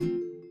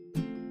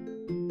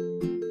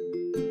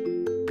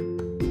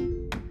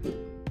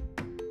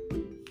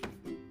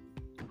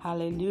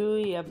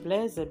Hallelujah.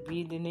 Blessed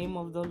be the name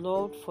of the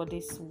Lord for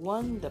this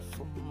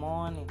wonderful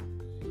morning.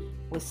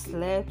 We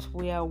slept,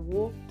 we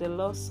awoke, the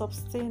Lord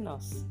sustained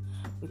us.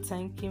 We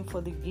thank Him for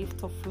the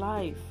gift of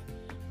life,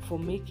 for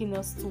making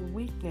us to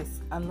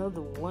witness another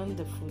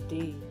wonderful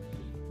day.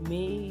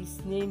 May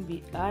His name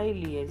be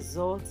highly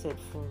exalted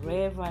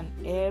forever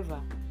and ever.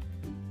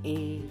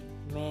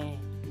 Amen.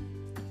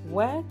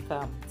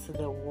 Welcome to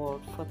the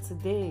Word for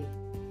Today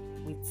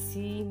with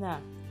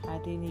Tina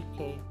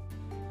Adenike.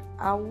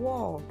 Our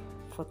word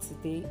for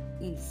today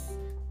is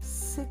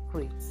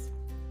secrets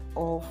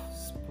of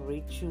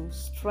spiritual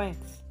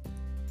strength.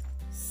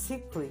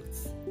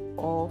 Secrets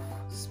of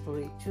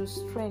spiritual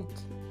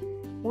strength.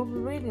 We'll be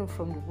reading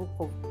from the book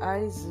of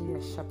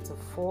Isaiah chapter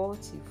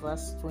 40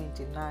 verse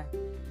 29.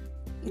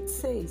 It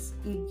says,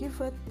 He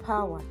giveth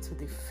power to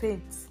the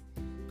faint,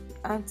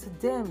 and to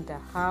them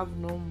that have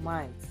no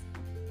might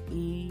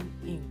He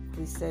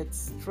increaseth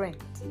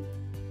strength.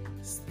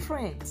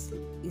 Strength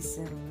is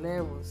in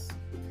levels,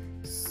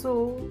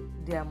 so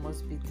there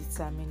must be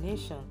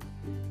determination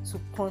to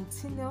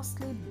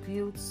continuously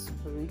build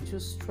spiritual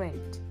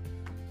strength.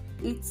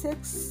 It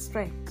takes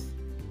strength,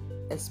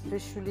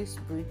 especially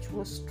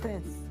spiritual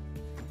strength,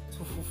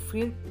 to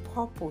fulfill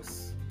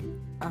purpose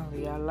and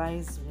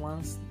realize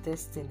one's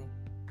destiny.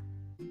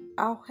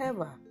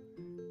 However,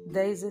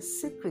 there is a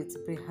secret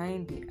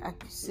behind the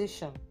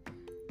accusation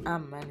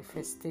and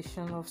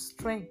manifestation of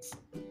strength,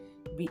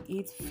 be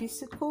it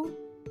physical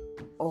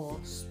or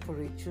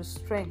spiritual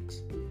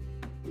strength.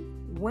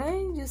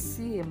 When you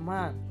see a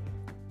man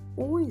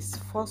who is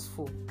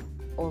forceful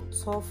or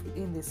tough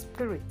in the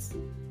spirit,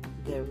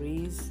 there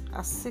is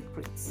a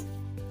secret.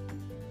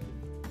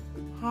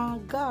 Our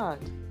God,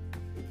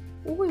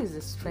 who is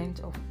the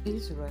strength of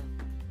Israel,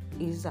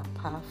 is a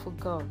powerful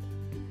God.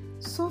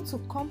 So to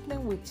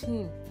complement with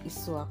Him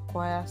is to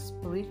acquire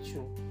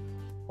spiritual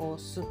or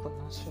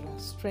supernatural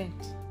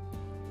strength.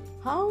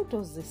 How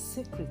does the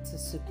secret to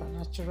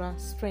supernatural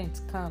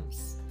strength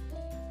comes?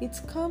 It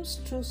comes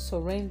through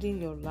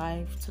surrendering your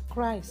life to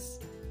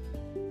Christ.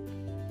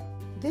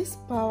 This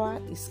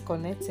power is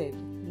connected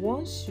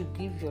once you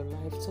give your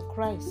life to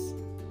Christ.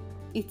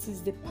 It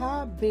is the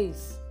power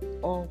base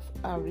of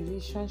our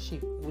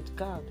relationship with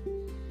God.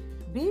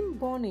 Being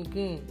born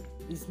again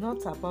is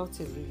not about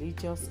your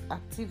religious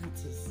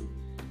activities,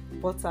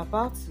 but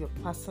about your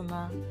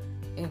personal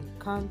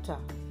encounter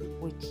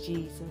with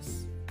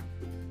Jesus.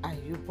 Are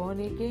you born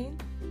again?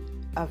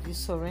 Have you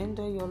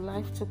surrendered your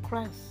life to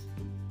Christ?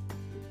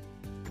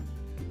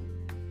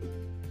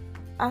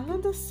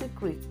 Another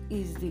secret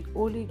is the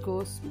Holy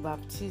Ghost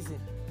baptism.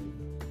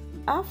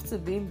 After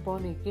being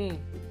born again,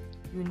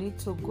 you need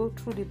to go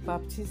through the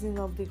baptism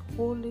of the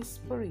Holy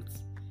Spirit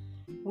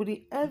with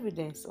the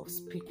evidence of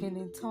speaking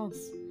in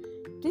tongues.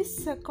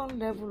 This second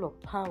level of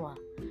power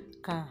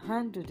can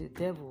handle the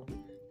devil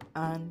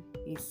and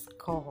his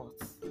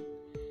cohorts.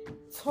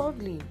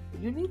 Thirdly,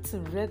 you need to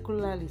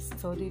regularly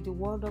study the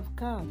Word of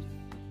God.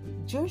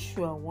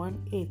 Joshua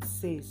 1:8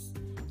 says,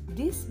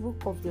 This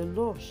book of the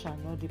law shall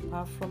not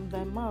depart from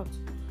thy mouth,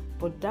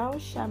 but thou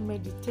shalt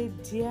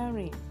meditate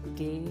therein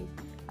day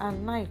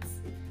and night,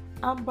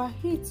 and by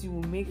it you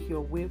will make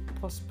your way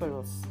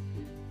prosperous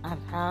and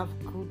have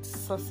good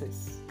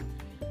success.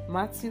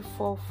 Matthew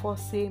 4:4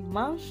 says,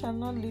 Man shall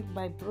not live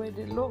by bread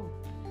alone,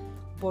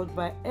 but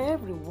by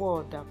every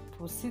word that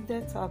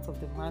proceedeth out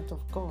of the mouth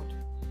of God.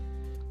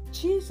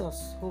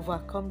 Jesus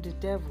overcome the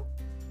devil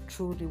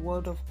through the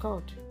Word of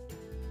God.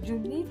 You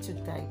need to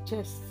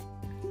digest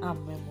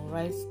and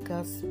memorize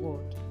God's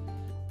Word.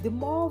 The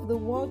more of the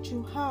Word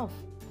you have,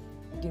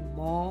 the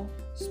more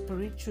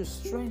spiritual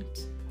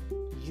strength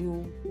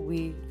you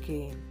will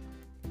gain.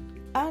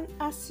 And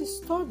as you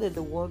study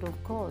the Word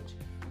of God,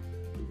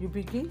 you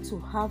begin to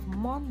have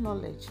more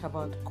knowledge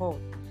about God.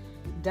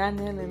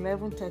 Daniel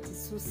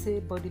 11:32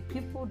 says, But the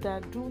people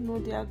that do know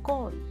their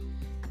God,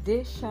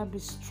 they shall be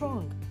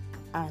strong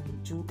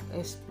and do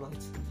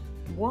exploits.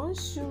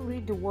 Once you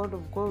read the Word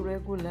of God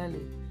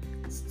regularly,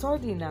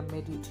 studying and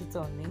meditate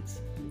on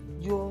it,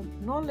 your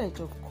knowledge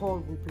of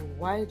God will be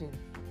widened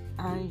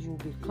and you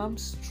become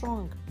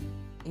strong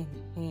in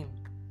Him.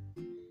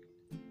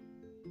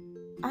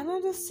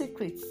 Another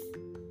secret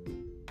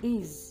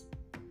is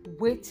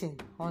waiting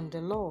on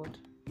the Lord.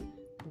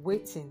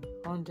 Waiting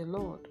on the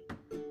Lord.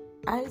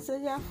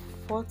 Isaiah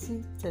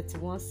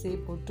 40:31 says,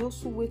 But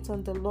those who wait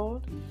on the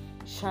Lord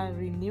shall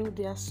renew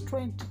their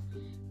strength.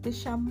 They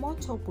shall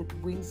mount up with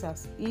wings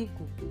as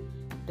eagle.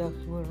 They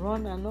will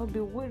run and not be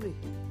weary.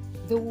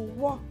 They will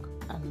walk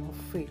and not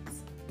faint.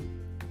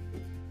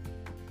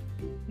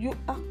 You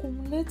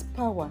accumulate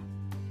power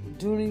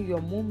during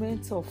your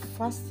moments of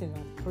fasting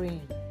and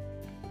praying.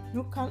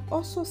 You can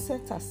also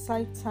set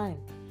aside time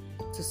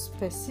to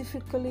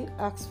specifically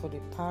ask for the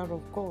power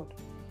of God.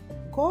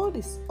 God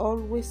is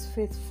always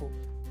faithful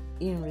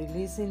in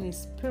releasing His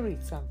Spirit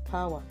and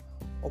power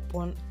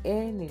upon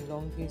any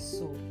longing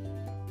soul.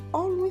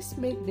 Always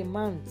make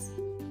demands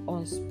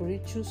on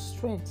spiritual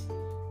strength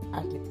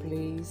at the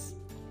place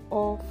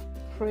of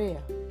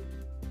prayer.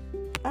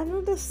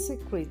 Another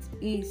secret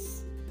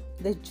is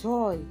the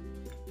joy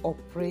or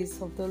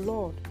praise of the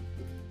Lord.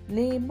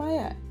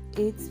 Nehemiah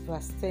 8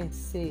 verse 10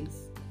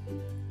 says,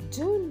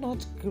 "Do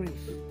not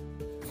grieve,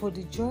 for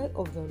the joy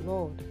of the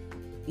Lord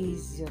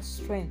is your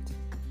strength."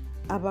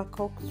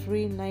 Habakkuk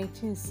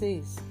 3:19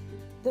 says,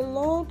 "The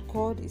Lord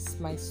God is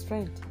my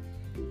strength,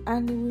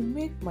 and He will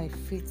make my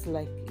feet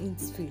like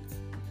hinds' feet,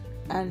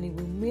 and He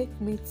will make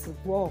me to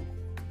walk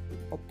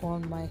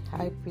upon my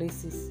high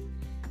places."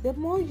 The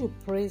more you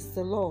praise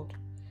the Lord,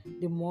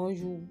 the more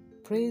you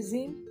praise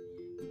Him,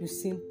 you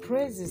sing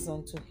praises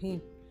unto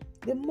Him,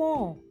 the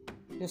more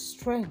your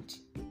strength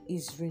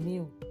is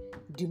renewed,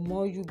 the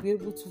more you'll be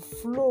able to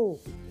flow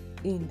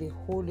in the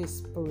Holy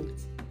Spirit.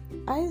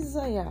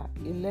 Isaiah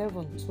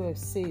 11:12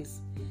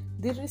 says,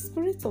 "The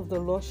Spirit of the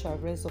Lord shall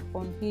rest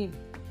upon him,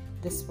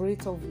 the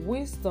Spirit of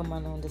wisdom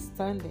and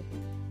understanding,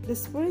 the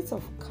Spirit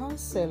of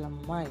counsel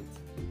and might,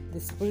 the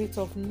Spirit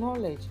of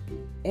knowledge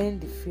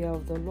and the fear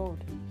of the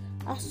Lord."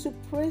 As you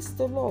praise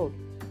the Lord,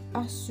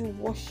 as you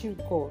worship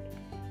God,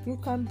 you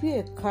can be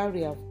a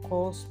carrier of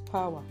God's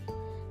power.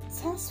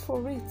 Ask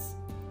for it,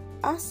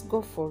 ask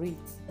God for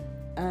it,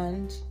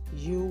 and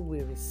you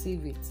will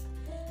receive it.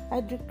 I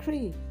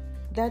decree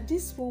that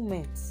this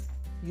moment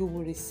you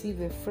will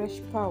receive a fresh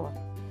power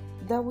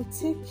that will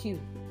take you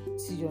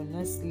to your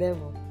next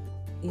level.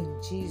 In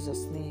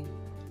Jesus' name,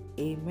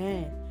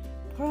 amen.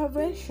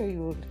 Peradventure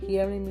you are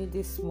hearing me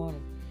this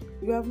morning,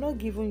 you have not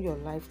given your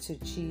life to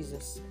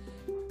Jesus,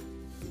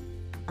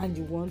 and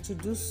you want to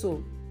do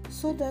so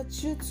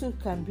that you too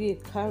can be a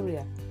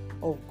carrier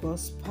of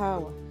God's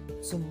power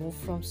to move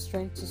from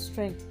strength to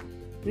strength.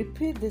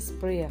 Repeat this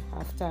prayer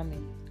after me.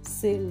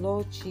 Say,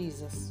 "Lord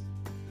Jesus,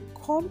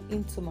 come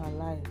into my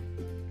life.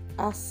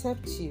 I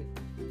accept you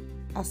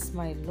as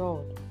my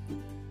Lord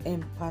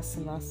and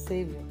personal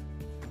Savior.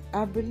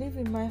 I believe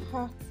in my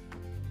heart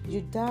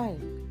you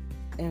died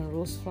and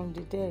rose from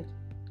the dead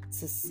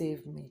to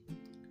save me.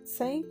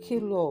 Thank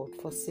you, Lord,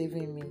 for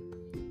saving me.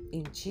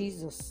 In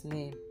Jesus'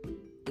 name,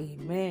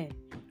 amen."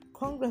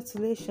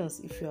 Congratulations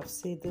if you have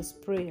said this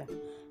prayer.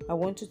 I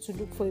want you to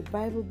look for a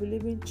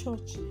Bible-believing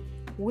church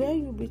where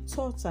you'll be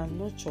taught and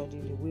nurtured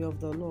in the way of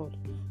the Lord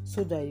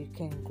so that you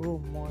can grow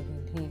more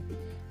in Him.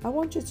 I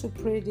want you to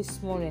pray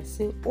this morning and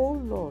say, "Oh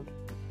Lord,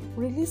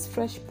 release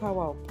fresh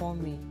power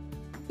upon me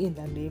in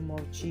the name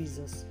of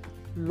Jesus."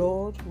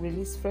 Lord,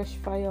 release fresh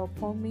fire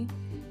upon me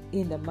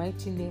in the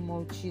mighty name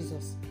of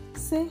Jesus.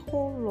 Say,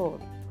 "Oh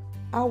Lord,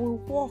 I will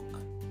walk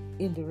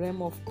in the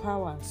realm of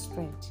power and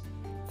strength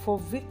for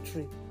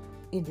victory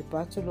in the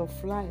battle of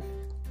life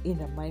in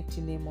the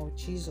mighty name of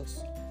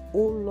Jesus."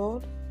 Oh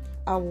Lord,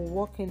 I will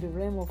walk in the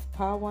realm of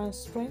power and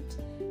strength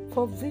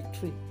for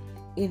victory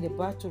in the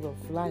battle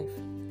of life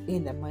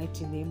in the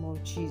mighty name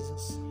of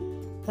Jesus.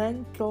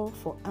 Thank God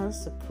for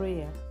answer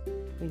prayer.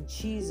 In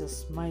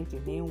Jesus' mighty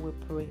name we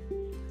pray.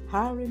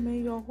 I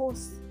remain your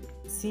host,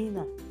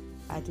 Tina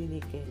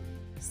Adenike.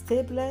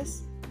 Stay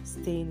blessed,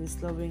 stay in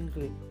His loving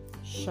grip.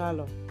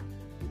 Shalom.